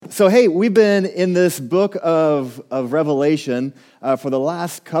So, hey, we've been in this book of Revelation for the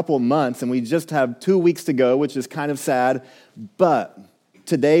last couple months, and we just have 2 weeks to go, which is kind of sad. But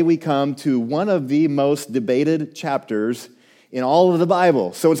today we come to one of the most debated chapters in all of the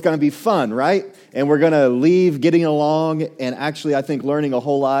Bible. So it's going to be fun, right? And we're going to leave getting along and actually, I think, learning a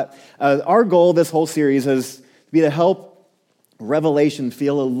whole lot. Our goal this whole series is to be to help Revelation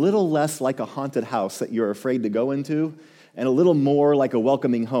feel a little less like a haunted house that you're afraid to go into, and a little more like a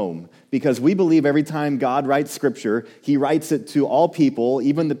welcoming home. Because we believe every time God writes Scripture, He writes it to all people,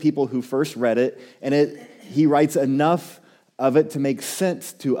 even the people who first read it, and He writes enough of it to make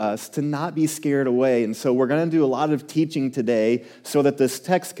sense to us, to not be scared away. And so we're going to do a lot of teaching today so that this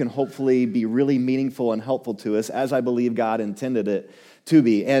text can hopefully be really meaningful and helpful to us, as I believe God intended it to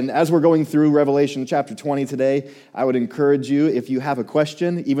be. And as we're going through Revelation chapter 20 today, I would encourage you, if you have a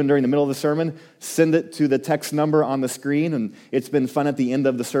question, even during the middle of the sermon, send it to the text number on the screen. And it's been fun at the end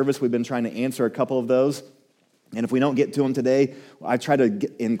of the service. We've been trying to answer a couple of those. And if we don't get to them today, I try to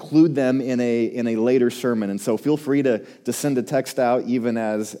include them in a later sermon. And so feel free to send a text out even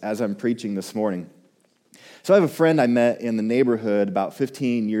as I'm preaching this morning. So I have a friend I met in the neighborhood about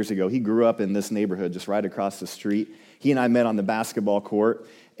 15 years ago. He grew up in this neighborhood just right across the street. He and I met on the basketball court,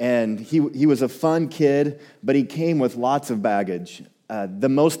 and he was a fun kid, but he came with lots of baggage. The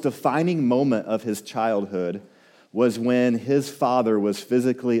most defining moment of his childhood was when his father was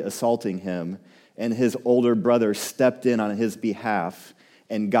physically assaulting him, and his older brother stepped in on his behalf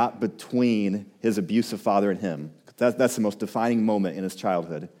and got between his abusive father and him. That's the most defining moment in his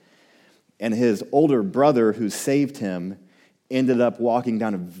childhood. And his older brother, who saved him, ended up walking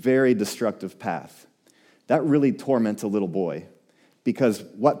down a very destructive path. That really torments a little boy, because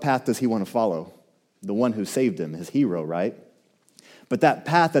what path does he want to follow? The one who saved him, his hero, right? But that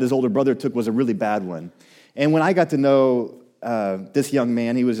path that his older brother took was a really bad one. And when I got to know this young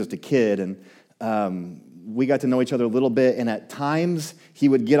man, he was just a kid, and we got to know each other a little bit, and at times he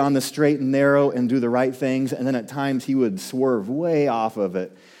would get on the straight and narrow and do the right things, and then at times he would swerve way off of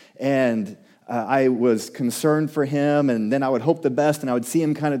it. And I was concerned for him, and then I would hope the best, and I would see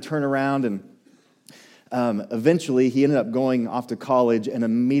him kind of turn around, and eventually, he ended up going off to college and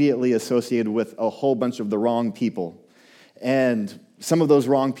immediately associated with a whole bunch of the wrong people. And some of those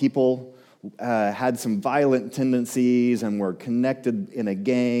wrong people had some violent tendencies and were connected in a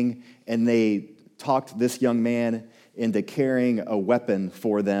gang, and they talked this young man into carrying a weapon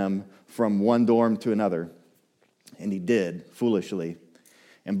for them from one dorm to another. And he did, foolishly.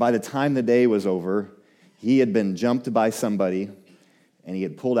 And by the time the day was over, he had been jumped by somebody, and he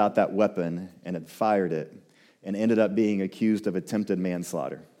had pulled out that weapon and had fired it and ended up being accused of attempted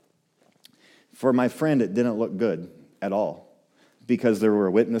manslaughter. For my friend, it didn't look good at all, because there were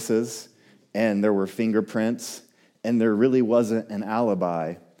witnesses and there were fingerprints and there really wasn't an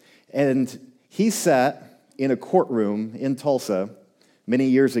alibi. And he sat in a courtroom in Tulsa many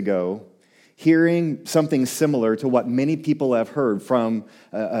years ago, hearing something similar to what many people have heard from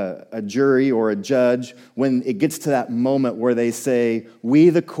a jury or a judge when it gets to that moment where they say, "We,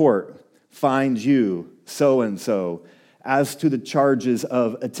 the court, find you, so-and-so, as to the charges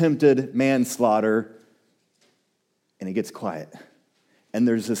of attempted manslaughter," and it gets quiet. And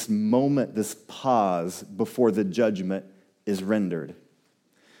there's this moment, this pause before the judgment is rendered.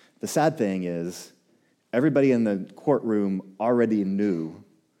 The sad thing is, everybody in the courtroom already knew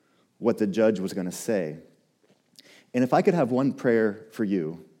what the judge was going to say. And if I could have one prayer for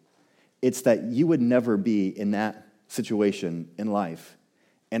you, it's that you would never be in that situation in life.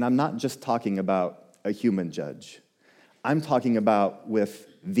 And I'm not just talking about a human judge. I'm talking about with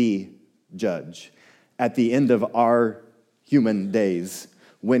the judge. At the end of our human days,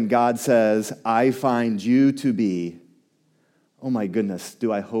 when God says, "I find you to be," oh my goodness,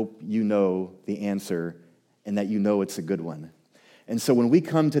 do I hope you know the answer and that you know it's a good one. And so when we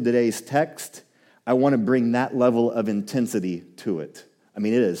come to today's text, I want to bring that level of intensity to it. I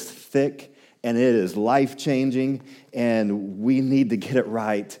mean, it is thick and it is life-changing, and we need to get it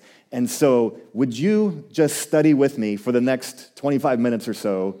right. And so would you just study with me for the next 25 minutes or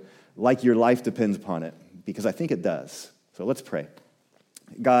so like your life depends upon it? Because I think it does. So let's pray.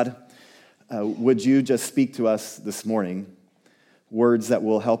 God, would you just speak to us this morning, words that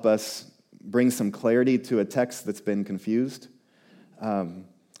will help us bring some clarity to a text that's been confused?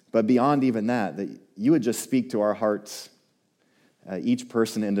 But beyond even that you would just speak to our hearts, each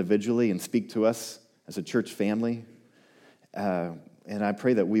person individually, and speak to us as a church family. And I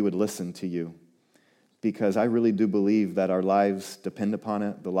pray that we would listen to you, because I really do believe that our lives depend upon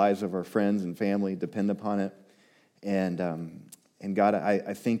it. The lives of our friends and family depend upon it. And God,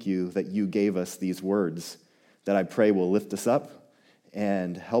 I thank you that you gave us these words that I pray will lift us up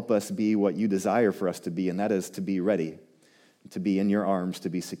and help us be what you desire for us to be, and that is to be ready, to be in your arms, to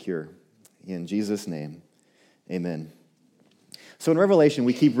be secure. In Jesus' name, amen. So in Revelation,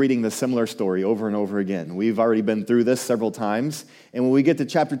 we keep reading this similar story over and over again. We've already been through this several times, and when we get to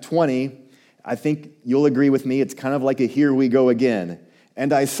chapter 20, I think you'll agree with me, it's kind of like a here we go again.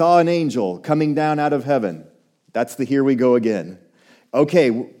 And I saw an angel coming down out of heaven. That's the here we go again.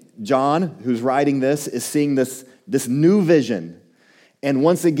 Okay, John, who's writing this, is seeing this new vision. And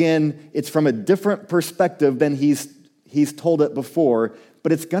once again, it's from a different perspective than he's told it before,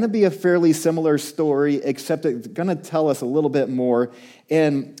 but it's going to be a fairly similar story, except it's going to tell us a little bit more.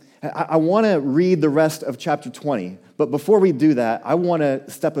 And I want to read the rest of chapter 20. But before we do that, I want to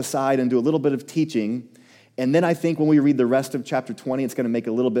step aside and do a little bit of teaching. And then I think when we read the rest of chapter 20, it's going to make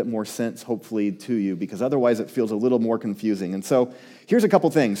a little bit more sense, hopefully, to you, because otherwise it feels a little more confusing. And so here's a couple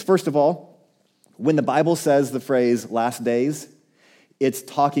things. First of all, when the Bible says the phrase last days, it's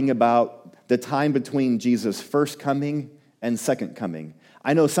talking about the time between Jesus' first coming and second coming.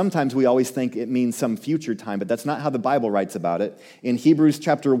 I know sometimes we always think it means some future time, but that's not how the Bible writes about it. In Hebrews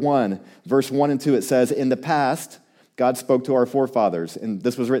chapter 1, verse 1 and 2, it says, "In the past, God spoke to our forefathers," and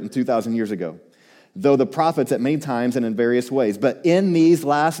this was written 2,000 years ago, "though the prophets at many times and in various ways. But in these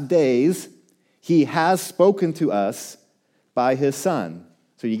last days, he has spoken to us by his Son."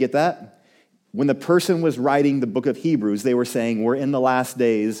 So you get that? When the person was writing the book of Hebrews, they were saying, we're in the last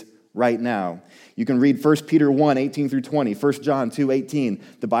days right now. You can read 1 Peter 1, 18 through 20, 1 John 2, 18.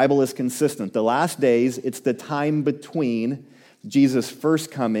 The Bible is consistent. The last days, it's the time between Jesus'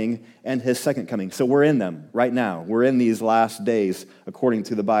 first coming and his second coming. So we're in them right now. We're in these last days according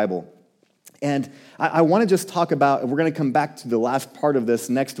to the Bible. And I want to just talk about, we're going to come back to the last part of this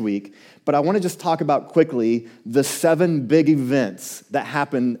next week, but I want to just talk about quickly the 7 big events that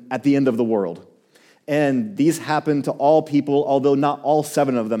happen at the end of the world. And these happen to all people, although not all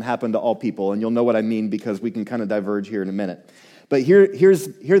 7 of them happen to all people. And you'll know what I mean because we can kind of diverge here in a minute. But here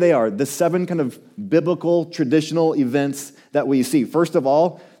they are, the 7 kind of biblical, traditional events that we see. First of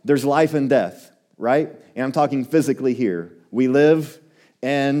all, there's life and death, right? And I'm talking physically here. We live,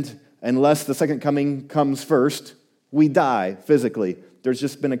 and unless the second coming comes first, we die physically. There's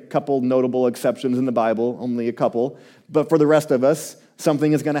just been a couple notable exceptions in the Bible, only a couple. But for the rest of us,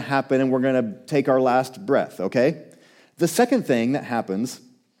 something is going to happen and we're going to take our last breath, okay? The second thing that happens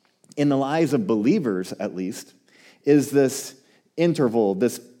in the lives of believers, at least, is this interval,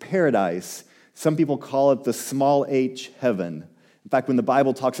 this paradise. Some people call it the small h heaven. In fact, when the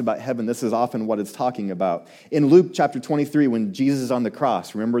Bible talks about heaven, this is often what it's talking about. In Luke chapter 23, when Jesus is on the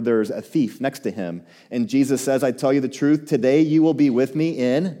cross, remember there's a thief next to him, and Jesus says, "I tell you the truth, today you will be with me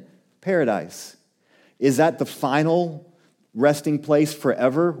in paradise." Is that the final resting place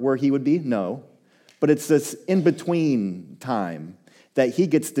forever where he would be? No. But it's this in-between time that he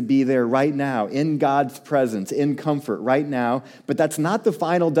gets to be there right now, in God's presence, in comfort right now. But that's not the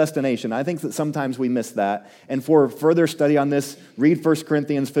final destination. I think that sometimes we miss that. And for further study on this, read 1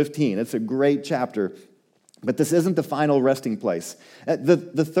 Corinthians 15. It's a great chapter. But this isn't the final resting place.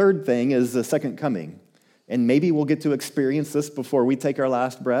 The third thing is the second coming. And maybe we'll get to experience this before we take our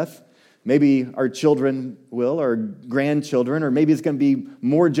last breath. Maybe our children will, or grandchildren, or maybe it's going to be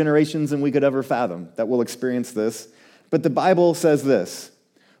more generations than we could ever fathom that will experience this. But the Bible says this: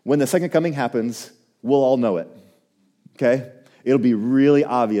 when the second coming happens, we'll all know it, okay? It'll be really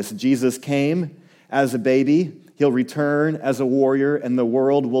obvious. Jesus came as a baby. He'll return as a warrior, and the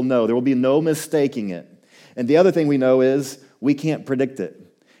world will know. There will be no mistaking it. And the other thing we know is we can't predict it.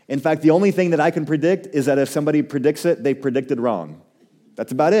 In fact, the only thing that I can predict is that if somebody predicts it, they predicted wrong.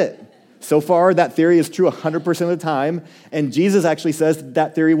 That's about it. So far, that theory is true 100% of the time, and Jesus actually says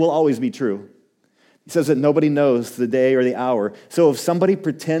that theory will always be true. He says that nobody knows the day or the hour. So if somebody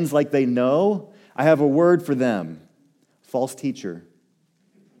pretends like they know, I have a word for them: false teacher.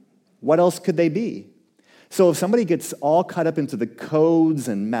 What else could they be? So if somebody gets all caught up into the codes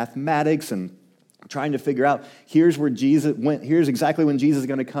and mathematics and trying to figure out here's exactly when Jesus is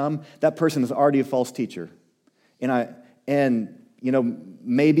going to come, that person is already a false teacher.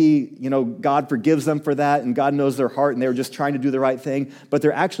 Maybe God forgives them for that, and God knows their heart, and they're just trying to do the right thing, but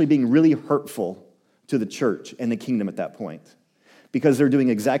they're actually being really hurtful to the church and the kingdom at that point, because they're doing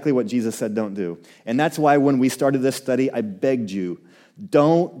exactly what Jesus said don't do. And that's why when we started this study, I begged you,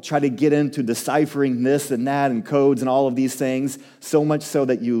 don't try to get into deciphering this and that and codes and all of these things, so much so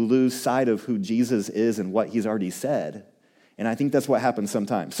that you lose sight of who Jesus is and what he's already said. And I think that's what happens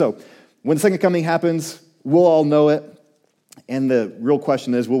sometimes. So when the second coming happens, we'll all know it. And the real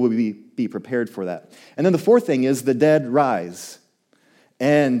question is, will we be prepared for that? And then the fourth thing is the dead rise.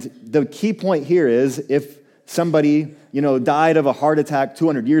 And the key point here is, if somebody, died of a heart attack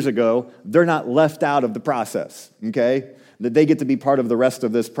 200 years ago, they're not left out of the process, okay? That they get to be part of the rest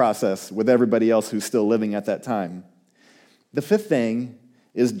of this process with everybody else who's still living at that time. The fifth thing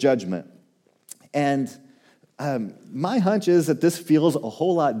is judgment. And my hunch is that this feels a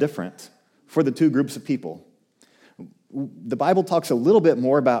whole lot different for the two groups of people. The Bible talks a little bit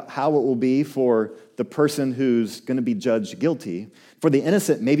more about how it will be for the person who's going to be judged guilty. For the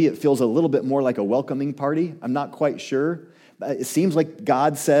innocent, maybe it feels a little bit more like a welcoming party. I'm not quite sure. It seems like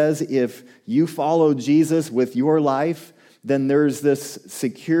God says if you follow Jesus with your life, then there's this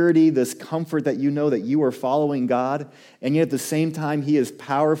security, this comfort that you know that you are following God, and yet at the same time, He is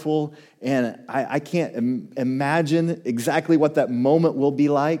powerful, and I can't imagine exactly what that moment will be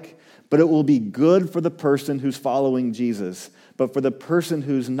like, but it will be good for the person who's following Jesus. But for the person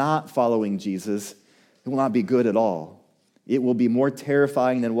who's not following Jesus, it will not be good at all. It will be more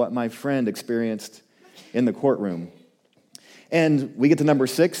terrifying than what my friend experienced in the courtroom. And we get to number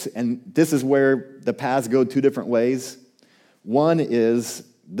 6, and this is where the paths go two different ways. One is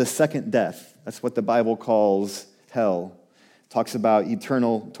the second death. That's what the Bible calls hell. It talks about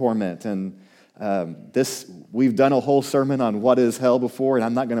eternal torment. And we've done a whole sermon on what is hell before, and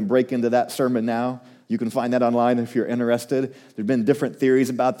I'm not going to break into that sermon now. You can find that online if you're interested. There have been different theories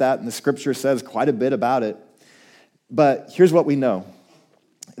about that, and the Scripture says quite a bit about it. But here's what we know,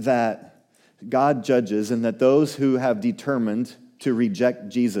 that God judges, and that those who have determined to reject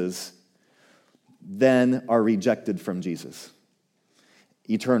Jesus then are rejected from Jesus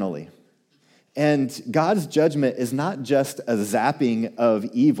eternally. And God's judgment is not just a zapping of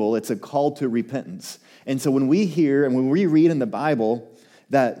evil, it's a call to repentance. And so when we hear and when we read in the Bible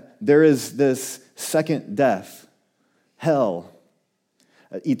that there is this second death, hell,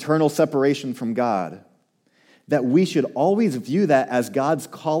 eternal separation from God, that we should always view that as God's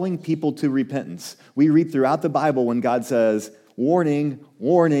calling people to repentance. We read throughout the Bible when God says, warning,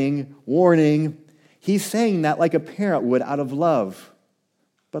 warning, warning. He's saying that like a parent would out of love,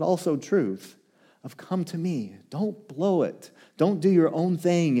 but also truth. Of come to me, don't blow it. Don't do your own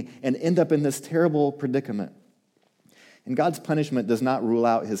thing and end up in this terrible predicament. And God's punishment does not rule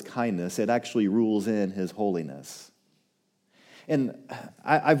out His kindness. It actually rules in His holiness. And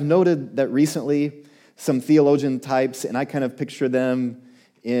I've noted that recently some theologian types, and I kind of picture them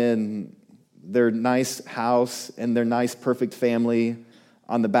in their nice house and their nice perfect family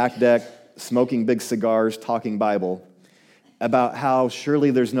on the back deck, smoking big cigars, talking Bible, about how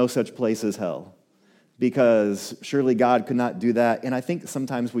surely there's no such place as hell. Because surely God could not do that. And I think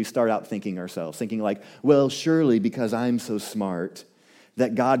sometimes we start out thinking like, well, surely because I'm so smart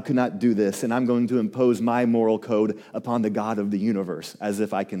that God could not do this, and I'm going to impose my moral code upon the God of the universe, as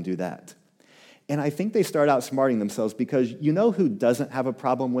if I can do that. And I think they start outsmarting themselves because you know who doesn't have a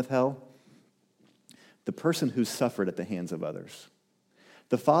problem with hell? The person who suffered at the hands of others.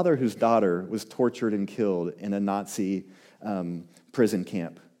 The father whose daughter was tortured and killed in a Nazi prison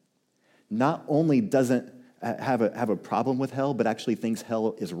camp not only doesn't have a problem with hell, but actually thinks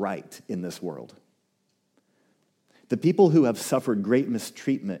hell is right in this world. The people who have suffered great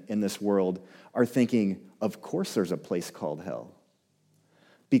mistreatment in this world are thinking, of course there's a place called hell,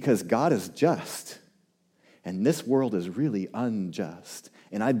 because God is just, and this world is really unjust,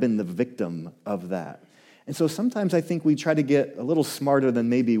 and I've been the victim of that. And so sometimes I think we try to get a little smarter than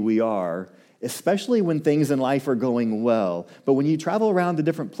maybe we are, especially when things in life are going well. But when you travel around to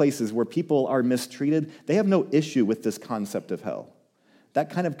different places where people are mistreated, they have no issue with this concept of hell.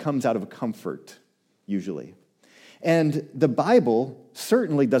 That kind of comes out of comfort, usually. And the Bible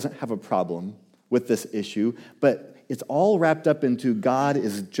certainly doesn't have a problem with this issue, but it's all wrapped up into God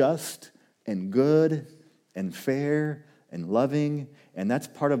is just and good and fair and loving, and that's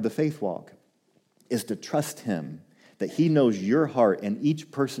part of the faith walk, is to trust Him, that He knows your heart and each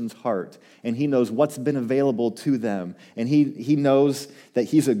person's heart, and He knows what's been available to them, and He knows that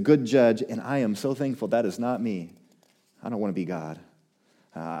He's a good judge, and I am so thankful that is not me. I don't want to be God.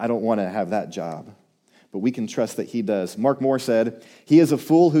 I don't want to have that job. But we can trust that He does. Mark Moore said, "He is a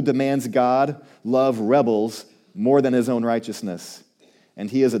fool who demands God love rebels more than his own righteousness, and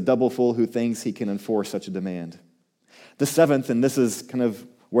he is a double fool who thinks he can enforce such a demand." The seventh, and this is kind of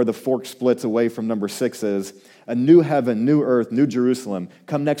where the fork splits away from number 6, is a new heaven, new earth, new Jerusalem.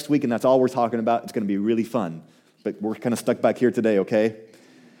 Come next week, and that's all we're talking about. It's going to be really fun. But we're kind of stuck back here today, okay?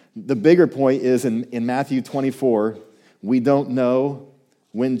 The bigger point is in Matthew 24, we don't know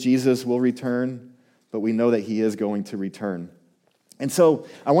when Jesus will return, but we know that He is going to return. And so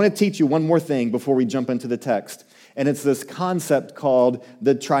I want to teach you one more thing before we jump into the text. And it's this concept called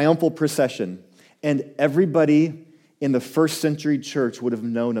the triumphal procession. And everybody in the first century church would have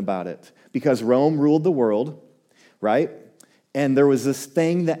known about it. because Rome ruled the world, right? And there was this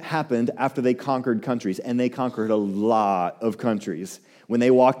thing that happened after they conquered countries, and they conquered a lot of countries. When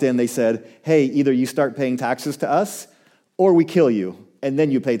they walked in, they said, hey, either you start paying taxes to us, or we kill you, and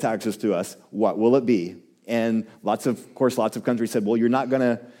then you pay taxes to us. What will it be? And lots of countries said, well, you're not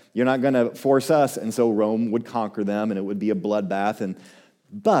gonna force us, and so Rome would conquer them, and it would be a bloodbath.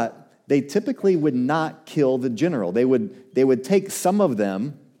 But they typically would not kill the general. They would take some of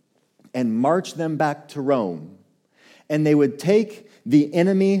them and march them back to Rome. And they would take the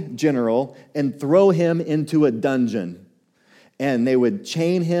enemy general and throw him into a dungeon. And they would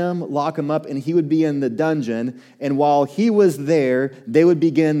chain him, lock him up, and he would be in the dungeon. And while he was there, they would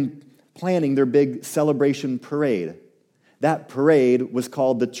begin planning their big celebration parade. That parade was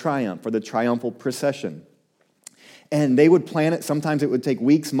called the Triumph, or the Triumphal Procession. And they would plan it. Sometimes it would take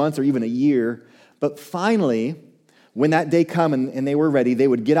weeks, months, or even a year. But finally, when that day come and they were ready, they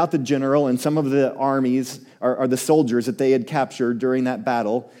would get out the general and some of the armies or the soldiers that they had captured during that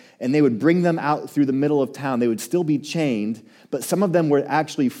battle, and they would bring them out through the middle of town. They would still be chained, but some of them were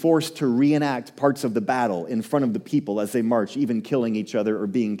actually forced to reenact parts of the battle in front of the people as they marched, even killing each other or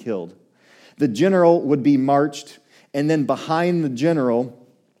being killed. The general would be marched, and then behind the general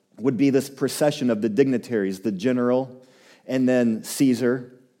would be this procession of the dignitaries, the general, and then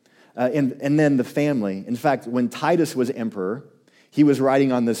Caesar, and then the family. In fact, when Titus was emperor, he was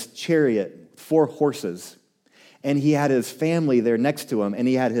riding on this chariot, 4 horses, and he had his family there next to him, and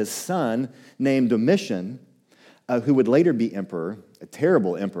he had his son named Domitian, who would later be emperor, a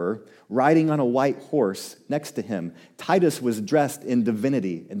terrible emperor, riding on a white horse next to him. Titus was dressed in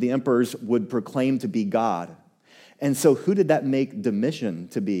divinity, and the emperors would proclaim to be God. And so who did that make Domitian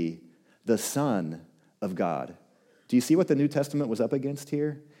to be? The Son of God. Do you see what the New Testament was up against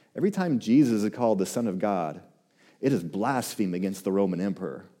here? Every time Jesus is called the Son of God, it is blasphemy against the Roman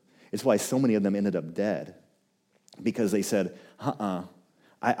emperor. It's why so many of them ended up dead, because they said,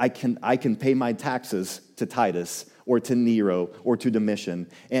 I can pay my taxes to Titus or to Nero or to Domitian,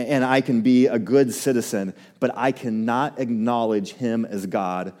 and I can be a good citizen, but I cannot acknowledge him as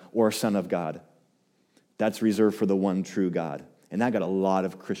God or Son of God. That's reserved for the one true God. And that got a lot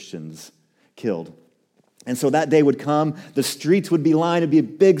of Christians killed. And so that day would come, the streets would be lined, it'd be a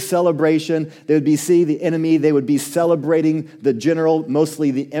big celebration. They would see the enemy, they would be celebrating the general,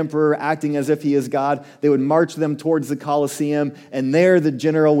 mostly the emperor, acting as if he is God. They would march them towards the Colosseum, and there the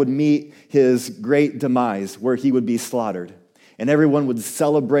general would meet his great demise, where he would be slaughtered. And everyone would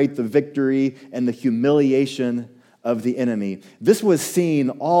celebrate the victory and the humiliation of the enemy. This was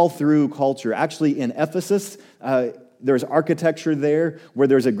seen all through culture. Actually, in Ephesus, there's architecture there where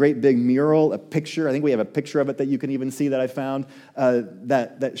there's a great big mural, a picture. I think we have a picture of it that you can even see that I found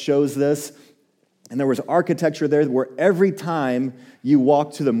that shows this. And there was architecture there where every time you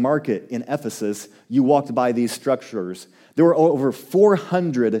walked to the market in Ephesus, you walked by these structures. There were over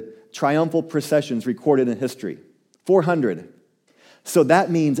 400 triumphal processions recorded in history. 400. So that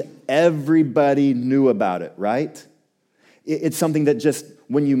means everybody knew about it, right? It's something that just,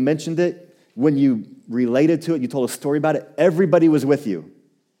 when you mentioned it, when you related to it, you told a story about it, everybody was with you.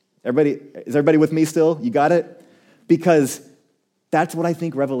 Is everybody with me still? You got it? Because that's what I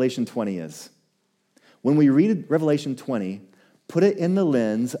think Revelation 20 is. When we read Revelation 20, put it in the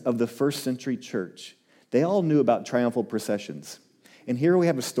lens of the first century church. They all knew about triumphal processions. And here we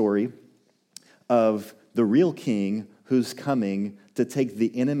have a story of the real king who's coming to take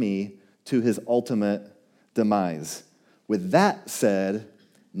the enemy to his ultimate demise. With that said,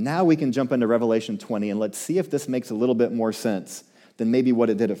 now we can jump into Revelation 20, and let's see if this makes a little bit more sense than maybe what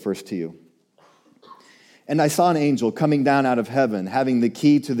it did at first to you. And I saw an angel coming down out of heaven, having the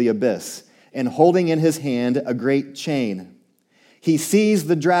key to the abyss, and holding in his hand a great chain. He seized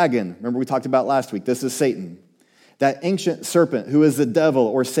the dragon. Remember we talked about last week. This is Satan. That ancient serpent who is the devil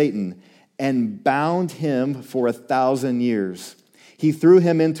or Satan, and bound him for 1,000 years. He threw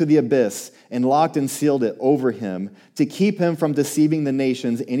him into the abyss and locked and sealed it over him to keep him from deceiving the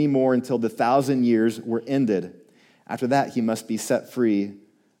nations anymore until the 1,000 years were ended. After that, he must be set free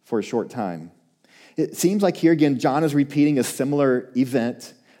for a short time. It seems like here again, John is repeating a similar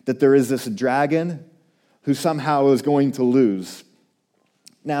event, that there is this dragon who somehow is going to lose.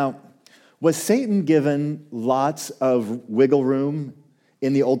 Now, was Satan given lots of wiggle room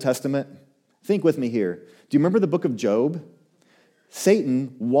in the Old Testament? Think with me here. Do you remember the book of Job?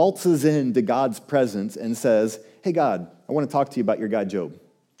 Satan waltzes into God's presence and says, hey, God, I want to talk to you about your guy Job. Do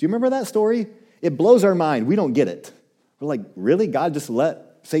you remember that story? It blows our mind. We don't get it. We're like, really? God just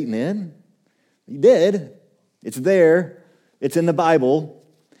let Satan in? He did. It's there. It's in the Bible.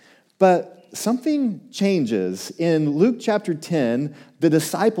 But something changes. In Luke chapter 10, the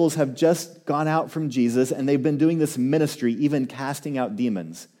disciples have just gone out from Jesus, and they've been doing this ministry, even casting out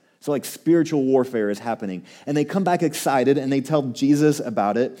demons. So like spiritual warfare is happening. And they come back excited, and they tell Jesus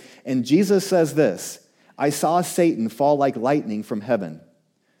about it. And Jesus says this, I saw Satan fall like lightning from heaven.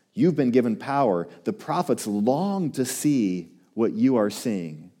 You've been given power. The prophets long to see what you are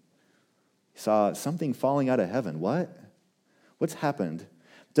seeing. He saw something falling out of heaven. What? What's happened?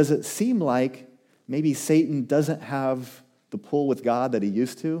 Does it seem like maybe Satan doesn't have the pull with God that he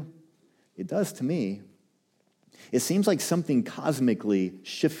used to? It does to me. It seems like something cosmically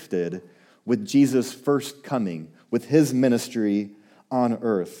shifted with Jesus' first coming, with his ministry on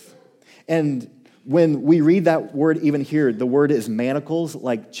earth. And when we read that word even here, the word is manacles,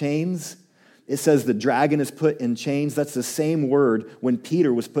 like chains. It says the dragon is put in chains. That's the same word when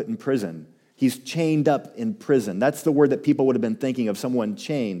Peter was put in prison. He's chained up in prison. That's the word that people would have been thinking of, someone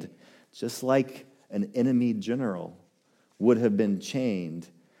chained, just like an enemy general would have been chained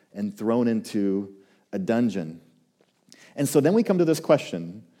and thrown into a dungeon. And so then we come to this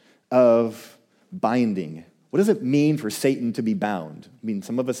question of binding. What does it mean for Satan to be bound? I mean,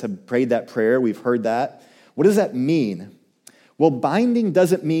 some of us have prayed that prayer. We've heard that. What does that mean? Well, binding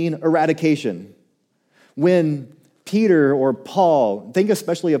doesn't mean eradication. When Peter or Paul, think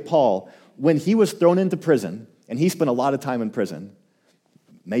especially of Paul, when he was thrown into prison, and he spent a lot of time in prison,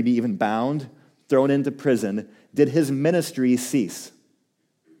 maybe even bound, thrown into prison, did his ministry cease?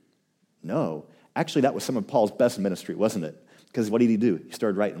 No. Actually, that was some of Paul's best ministry, wasn't it? Because what did he do? He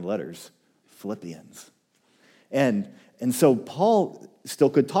started writing letters, Philippians. And so Paul still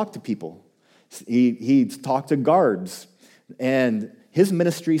could talk to people. He talked to guards, and his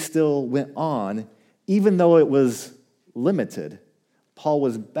ministry still went on, even though it was limited. Paul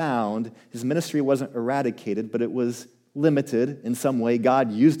was bound. His ministry wasn't eradicated, but it was limited in some way.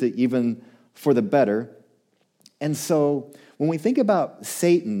 God used it even for the better. And so when we think about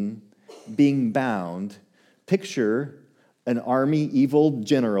Satan being bound, picture an army evil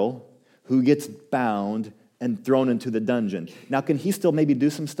general who gets bound and thrown into the dungeon. Now, can he still maybe do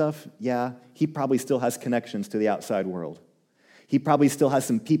some stuff? Yeah, he probably still has connections to the outside world. He probably still has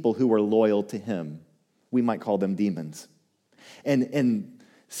some people who are loyal to him. We might call them demons. And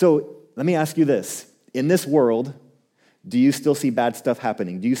so let me ask you this. In this world, do you still see bad stuff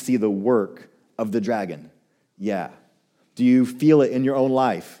happening? Do you see the work of the dragon? Yeah. Do you feel it in your own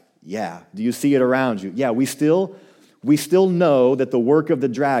life? Yeah. Do you see it around you? Yeah, we still know that the work of the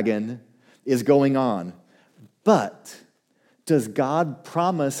dragon is going on. But does God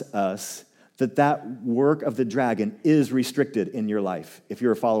promise us that that work of the dragon is restricted in your life if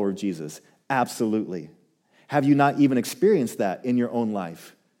you're a follower of Jesus? Absolutely. Have you not even experienced that in your own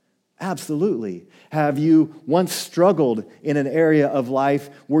life? Absolutely. Have you once struggled in an area of life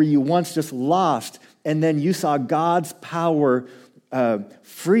where you once just lost and then you saw God's power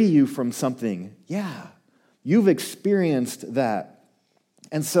free you from something? Yeah, you've experienced that.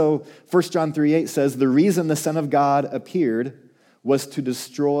 And so 1 John 3:8 says, the reason the Son of God appeared was to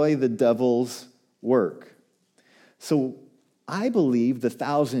destroy the devil's work. So I believe the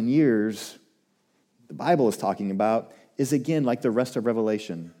 1,000 years the Bible is talking about is, again, like the rest of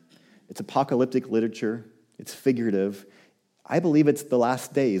Revelation. It's apocalyptic literature. It's figurative. I believe it's the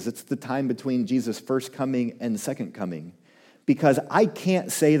last days. It's the time between Jesus' first coming and second coming. Because I can't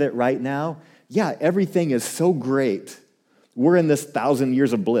say that right now, yeah, everything is so great. We're in this 1,000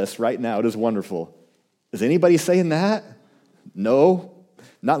 years of bliss right now. It is wonderful. Is anybody saying that? No.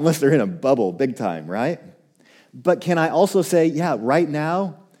 Not unless they're in a bubble big time, right? But can I also say, yeah, right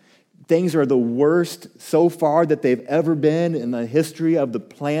now, things are the worst so far that they've ever been in the history of the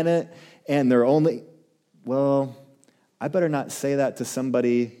planet, and they're only, well, I better not say that to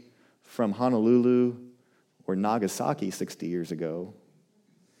somebody from Honolulu or Nagasaki 60 years ago.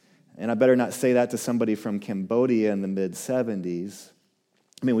 And I better not say that to somebody from Cambodia in the mid-70s.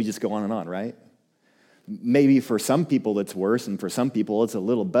 I mean, we just go on and on, right? Maybe for some people it's worse, and for some people it's a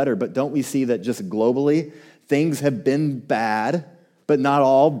little better, but don't we see that just globally, things have been bad, but not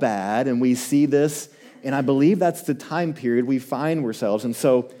all bad, and we see this, and I believe that's the time period we find ourselves. And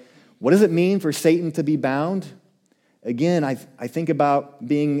so, what does it mean for Satan to be bound? Again, I think about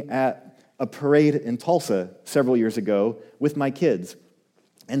being at a parade in Tulsa several years ago with my kids.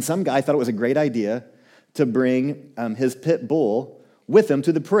 And some guy thought it was a great idea to bring his pit bull with him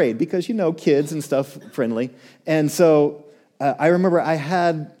to the parade because, you know, kids and stuff friendly. And so I remember I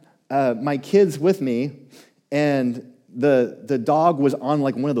had my kids with me, and the dog was on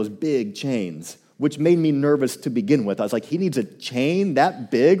like one of those big chains, which made me nervous to begin with. I was like, he needs a chain that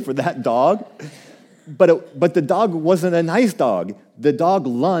big for that dog? But the dog wasn't a nice dog. The dog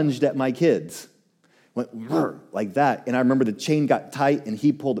lunged at my kids. Went like that. And I remember the chain got tight and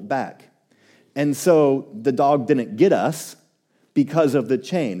he pulled it back. And so the dog didn't get us because of the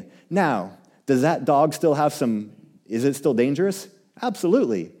chain. Now, does that dog still have is it still dangerous?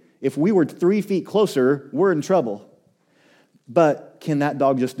 Absolutely. If we were 3 feet closer, we're in trouble. But can that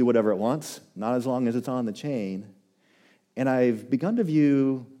dog just do whatever it wants? Not as long as it's on the chain. And I've begun to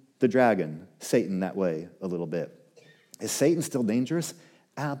view the dragon, Satan, that way a little bit. Is Satan still dangerous?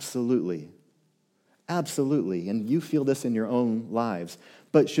 Absolutely. Absolutely. And you feel this in your own lives.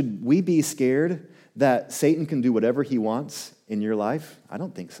 But should we be scared that Satan can do whatever he wants in your life? I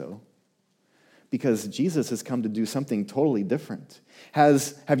don't think so. Because Jesus has come to do something totally different.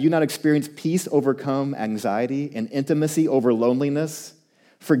 Have you not experienced peace overcome anxiety and intimacy over loneliness,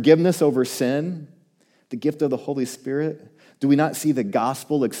 forgiveness over sin, the gift of the Holy Spirit? Do we not see the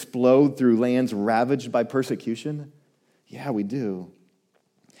gospel explode through lands ravaged by persecution? Yeah, we do.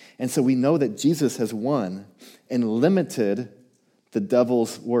 And so we know that Jesus has won and limited the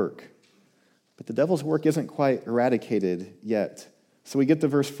devil's work. But the devil's work isn't quite eradicated yet. So we get to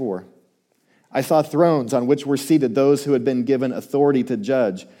verse 4. I saw thrones on which were seated those who had been given authority to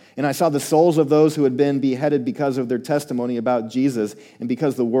judge. And I saw the souls of those who had been beheaded because of their testimony about Jesus and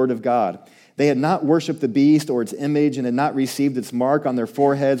because of the word of God. They had not worshipped the beast or its image and had not received its mark on their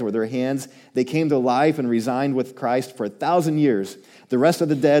foreheads or their hands. They came to life and resigned with Christ for 1,000 years. The rest of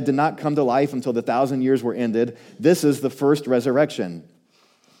the dead did not come to life until the 1,000 years were ended. This is the first resurrection.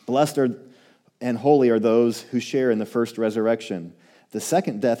 Blessed and holy are those who share in the first resurrection. The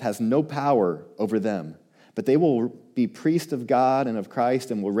second death has no power over them, but they will be priests of God and of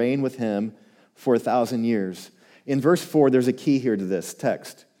Christ and will reign with him for 1,000 years. In verse 4, there's a key here to this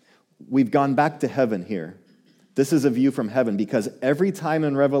text. We've gone back to heaven here. This is a view from heaven because every time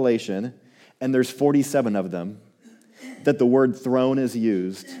in Revelation, and there's 47 of them, that the word throne is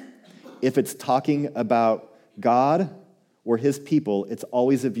used, if it's talking about God or his people, it's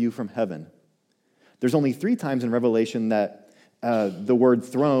always a view from heaven. There's only 3 times in Revelation that the word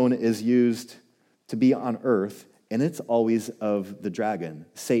throne is used to be on earth, and it's always of the dragon,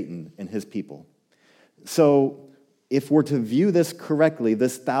 Satan, and his people. So if we're to view this correctly,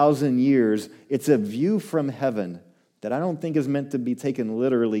 this 1,000 years, it's a view from heaven that I don't think is meant to be taken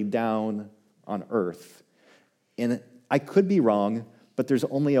literally down on earth. And I could be wrong, but there's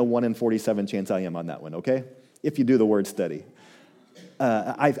only a 1 in 47 chance I am on that one, okay? If you do the word study.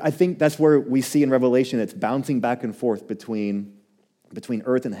 I think that's where we see in Revelation it's bouncing back and forth between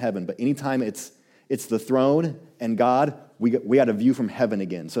earth and heaven. But anytime it's the throne and God, we got a view from heaven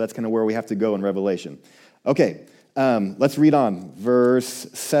again. So that's kind of where we have to go in Revelation. Okay, let's read on. Verse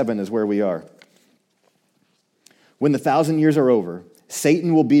 7 is where we are. When the 1,000 years are over,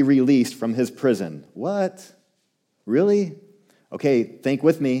 Satan will be released from his prison. What? Really? Okay, think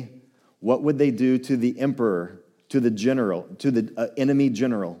with me. What would they do to the emperor, to the general, to the enemy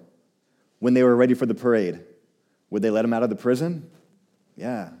general when they were ready for the parade? Would they let him out of the prison?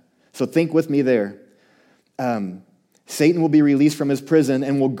 Yeah. So think with me there. Satan will be released from his prison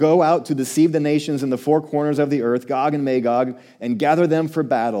and will go out to deceive the nations in the 4 corners of the earth, Gog and Magog, and gather them for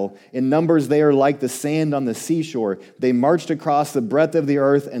battle. In numbers, they are like the sand on the seashore. They marched across the breadth of the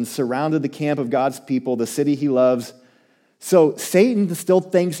earth and surrounded the camp of God's people, the city he loves. So Satan still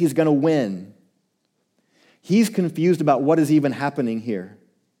thinks he's going to win. He's confused about what is even happening here.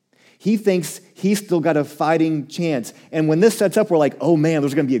 He thinks he's still got a fighting chance. And when this sets up, we're like, oh man,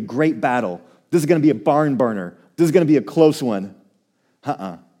 there's going to be a great battle. This is going to be a barn burner. This is going to be a close one.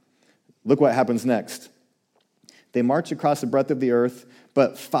 Look what happens next. They marched across the breadth of the earth,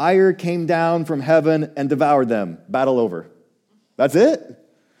 but fire came down from heaven and devoured them. Battle over. That's it?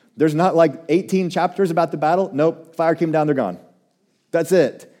 There's not like 18 chapters about the battle? Nope, fire came down, they're gone. That's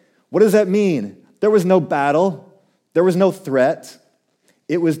it. What does that mean? There was no battle. There was no threat.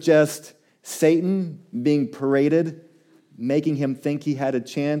 It was just Satan being paraded, making him think he had a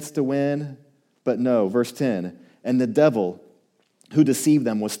chance to win. But no, verse 10, and the devil who deceived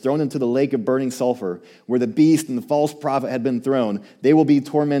them was thrown into the lake of burning sulfur, where the beast and the false prophet had been thrown. They will be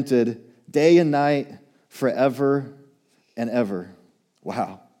tormented day and night forever and ever.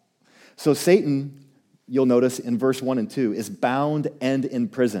 Wow. So Satan, you'll notice in verse 1 and 2, is bound and in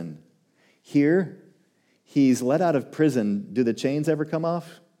prison. Here, he's let out of prison. Do the chains ever come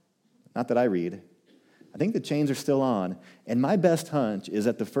off? Not that I read. I think the chains are still on. And my best hunch is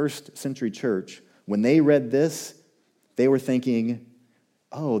that the first century church, when they read this, they were thinking,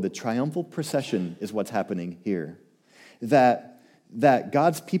 oh, the triumphal procession is what's happening here. That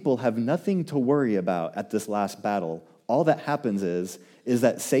God's people have nothing to worry about at this last battle. All that happens is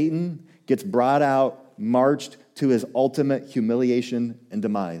that Satan gets brought out, marched to his ultimate humiliation and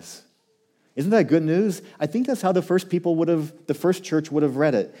demise. Isn't that good news? I think that's how the first church would have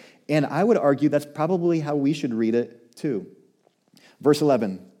read it. And I would argue that's probably how we should read it too. Verse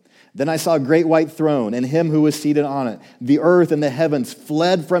 11, then I saw a great white throne and him who was seated on it. The earth and the heavens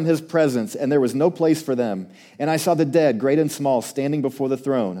fled from his presence, and there was no place for them. And I saw the dead, great and small, standing before the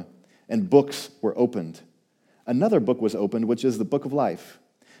throne, and books were opened. Another book was opened, which is the book of life.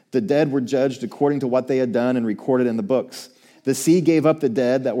 The dead were judged according to what they had done and recorded in the books. The sea gave up the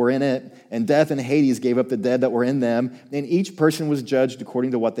dead that were in it, and death and Hades gave up the dead that were in them, and each person was judged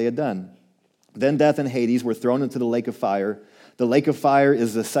according to what they had done. Then death and Hades were thrown into the lake of fire. The lake of fire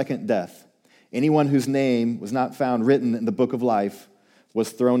is the second death. Anyone whose name was not found written in the book of life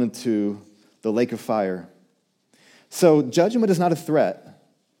was thrown into the lake of fire. So judgment is not a threat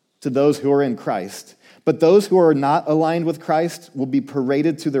to those who are in Christ, but those who are not aligned with Christ will be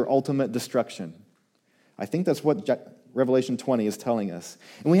paraded to their ultimate destruction. I think that's what Revelation 20 is telling us.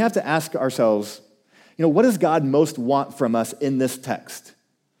 And we have to ask ourselves, what does God most want from us in this text?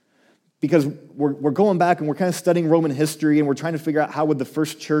 Because we're going back and we're kind of studying Roman history and we're trying to figure out how would the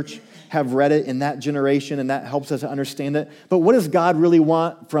first church have read it in that generation, and that helps us to understand it. But what does God really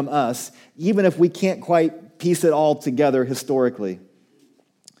want from us, even if we can't quite piece it all together historically?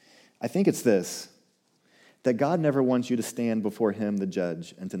 I think it's this, that God never wants you to stand before him, the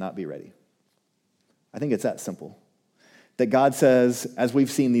judge, and to not be ready. I think it's that simple. That God says, as we've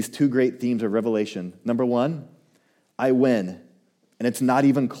seen these two great themes of Revelation, number one, I win, and it's not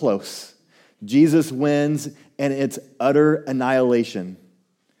even close. Jesus wins, and it's utter annihilation.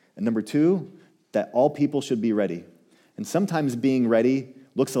 And number two, that all people should be ready. And sometimes being ready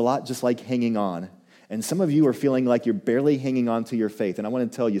looks a lot just like hanging on. And some of you are feeling like you're barely hanging on to your faith. And I want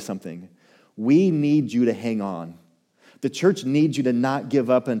to tell you something. We need you to hang on. The church needs you to not give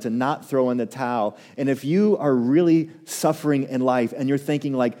up and to not throw in the towel. And if you are really suffering in life and you're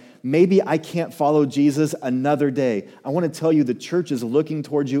thinking like, maybe I can't follow Jesus another day, I want to tell you the church is looking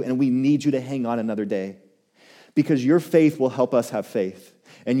towards you and we need you to hang on another day. Because your faith will help us have faith.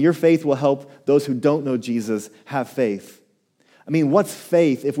 And your faith will help those who don't know Jesus have faith. I mean, what's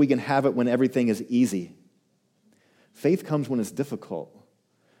faith if we can have it when everything is easy? Faith comes when it's difficult.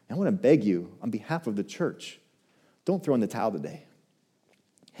 And I want to beg you on behalf of the church, don't throw in the towel today.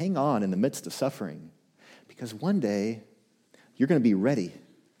 Hang on in the midst of suffering, because one day you're going to be ready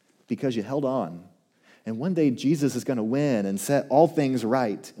because you held on. And one day Jesus is going to win and set all things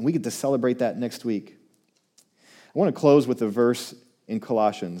right, and we get to celebrate that next week. I want to close with a verse in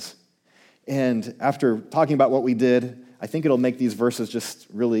Colossians. And after talking about what we did, I think it'll make these verses just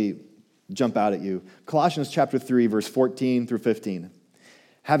really jump out at you. Colossians chapter 3, verse 14 through 15.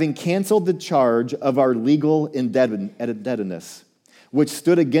 Having canceled the charge of our legal indebtedness, which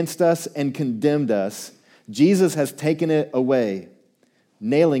stood against us and condemned us, Jesus has taken it away,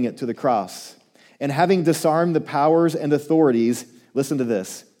 nailing it to the cross. And having disarmed the powers and authorities, listen to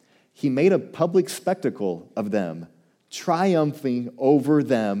this, he made a public spectacle of them, triumphing over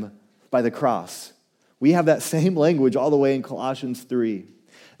them by the cross. We have that same language all the way in Colossians 3,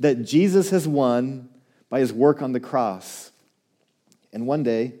 that Jesus has won by his work on the cross. And one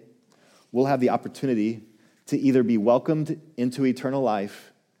day, we'll have the opportunity to either be welcomed into eternal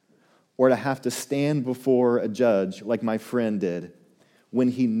life or to have to stand before a judge like my friend did when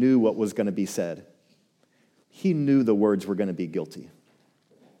he knew what was going to be said. He knew the words were going to be guilty.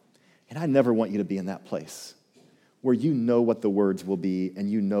 And I never want you to be in that place where you know what the words will be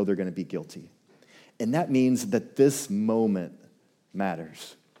and you know they're going to be guilty. And that means that this moment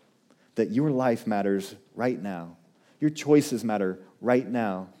matters, that your life matters right now. Your choices matter right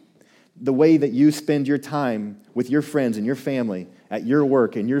now. The way that you spend your time with your friends and your family, at your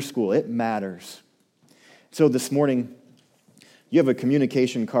work and your school, it matters. So this morning, you have a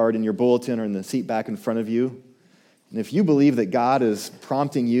communication card in your bulletin or in the seat back in front of you. And if you believe that God is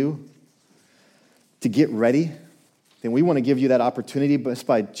prompting you to get ready, then we want to give you that opportunity just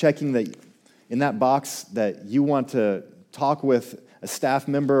by checking that in that box that you want to talk with a staff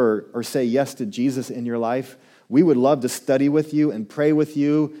member or say yes to Jesus in your life. We would love to study with you and pray with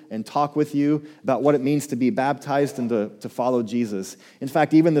you and talk with you about what it means to be baptized and to follow Jesus. In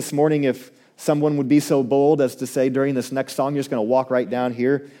fact, even this morning, if someone would be so bold as to say during this next song, you're just going to walk right down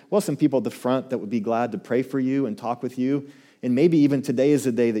here, well, some people at the front that would be glad to pray for you and talk with you. And maybe even today is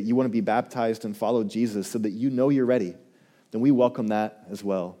the day that you want to be baptized and follow Jesus so that you know you're ready. Then we welcome that as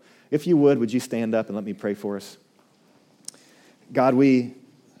well. If you would you stand up and let me pray for us? God, we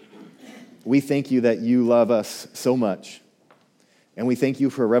thank you that you love us so much. And we thank you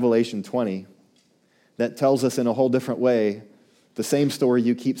for Revelation 20 that tells us in a whole different way The same story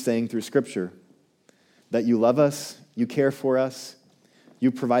you keep saying through Scripture, that you love us, you care for us,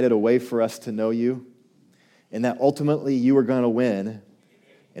 you provided a way for us to know you, and that ultimately you are going to win,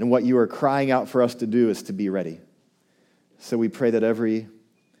 and what you are crying out for us to do is to be ready. So we pray that every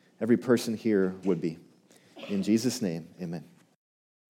person here would be. In Jesus' name, amen.